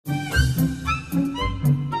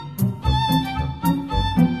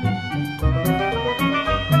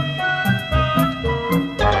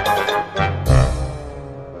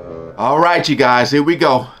right, you guys, here we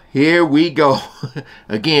go. Here we go.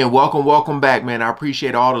 Again, welcome back, man. I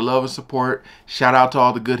appreciate all the love and support. Shout out to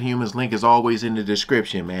all the good humans. Link is always in the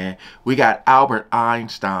description, man. We got Albert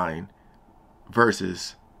Einstein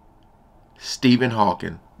versus Stephen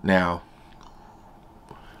Hawking. Now,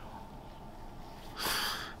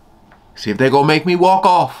 see if they're going to make me walk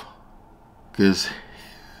off. Because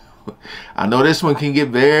I know this one can get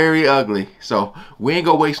very ugly. So we ain't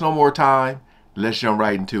going to waste no more time. Let's jump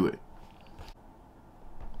right into it.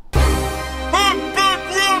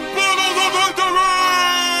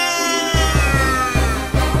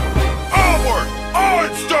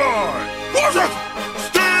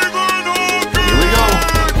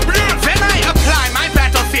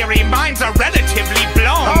 Minds are relatively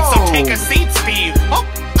blown, so take a seat, Steve. Oh,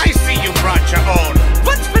 I see you brought your own.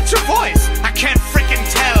 What's your voice? I can't frickin'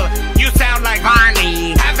 tell. You sound like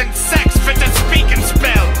Barney having sex fit to speak and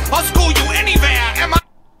spell. I'll school you anywhere. Am I?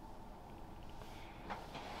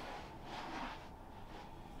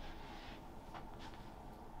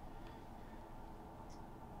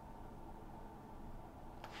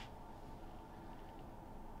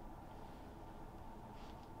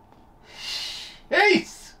 Hey!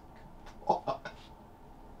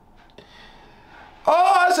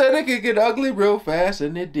 Oh, I said it could get ugly real fast,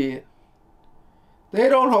 and it did. They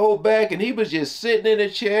don't hold back, and he was just sitting in a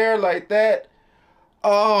chair like that.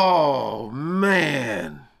 Oh,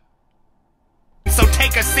 man. So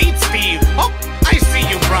take a seat, Steve. Oh, I see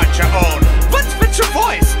you brought your own. What's your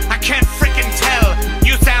voice? I can't frickin' tell.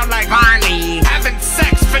 You sound like Barney having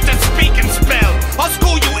sex fit to speak and spell. I'll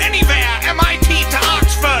school you anywhere, MIT to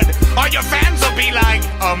Oxford. All your fans will be like,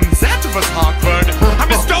 that was awkward.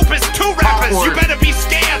 I'm as dope as two rappers. You better be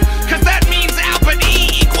scared, cause that means Albert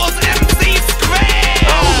E equals MC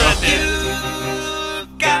squared.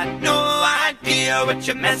 You've got no idea what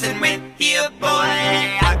you're messing with here, boy.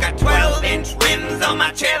 I got 12-inch rims on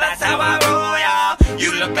my chair, that's how I roll, y'all.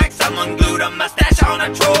 You look like someone glued a mustache on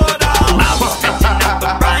a troll doll. I was stretching out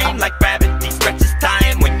the rhyme like gravity stretches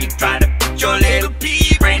time. When you try to put your little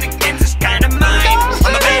pea brain against this kind of mind.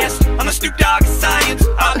 I'm the best, I'm the Snoop Dogg of science.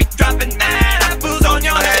 I'll be dropping mad apples on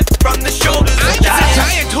your head from the shoulders of giants. I'm a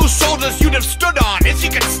giant whose shoulders you'd have stood on if you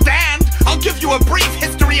could stand. I'll give you a brief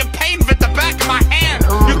history of pain with the back of my hand.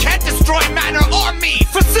 You can't destroy matter or me,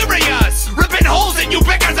 for serious. Ripping holes in you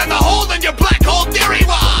bigger than the hole in your black hole theory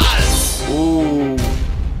was. Ooh.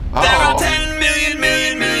 There are 10 million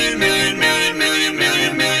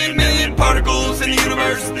particles in the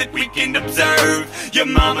universe that we can observe. Your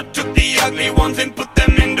mama took the ugly ones and put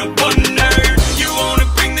them into one nerd. You wanna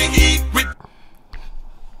bring the heat with...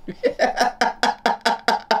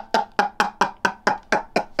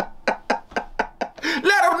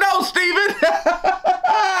 Let him know, Steven!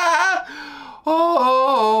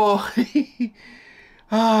 Oh.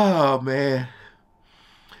 Oh, man.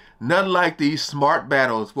 Nothing like these smart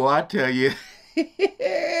battles, boy, I tell you.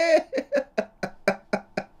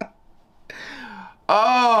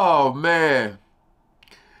 Oh, man.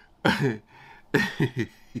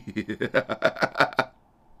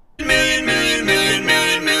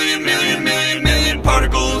 million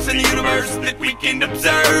particles in the universe that we can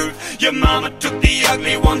observe. Your mama took the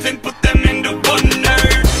ugly ones and put them into one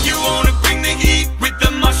nerd. You wanna bring the heat with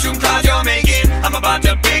the mushroom clouds you're making. I'm about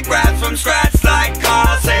to big raps from scratch like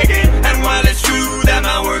Carl Sagan. And while it's true that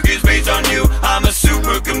my work is based on you, I'm a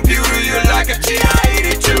supercomputer, you're like a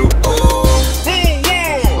TI-82. Ooh.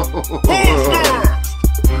 Who's next?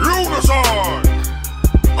 You decide.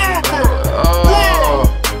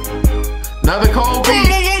 Another cold beat.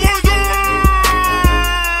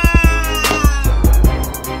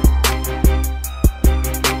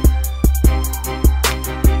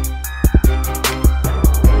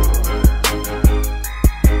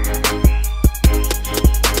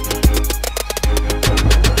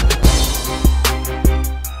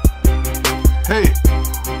 Hey.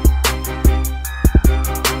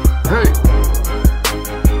 Hey.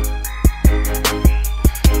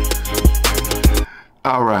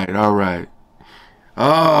 All right, all right.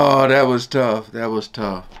 Oh, that was tough. That was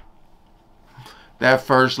tough. That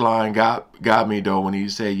first line got me though when he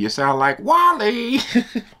said, "You sound like Wally."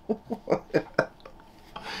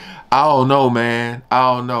 I don't know, man.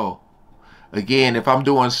 I don't know. Again, if I'm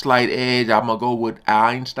doing slight edge, I'm gonna go with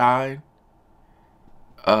Einstein.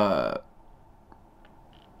 Yeah,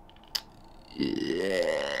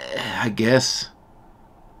 I guess.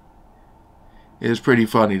 It was pretty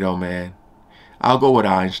funny though, man. I'll go with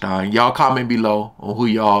Einstein. Y'all comment below on who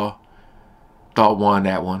y'all thought won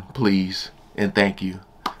that one, please. And thank you.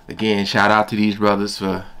 Again, shout out to these brothers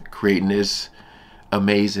for creating this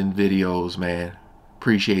amazing videos, man.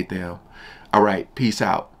 Appreciate them. All right, peace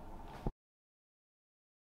out.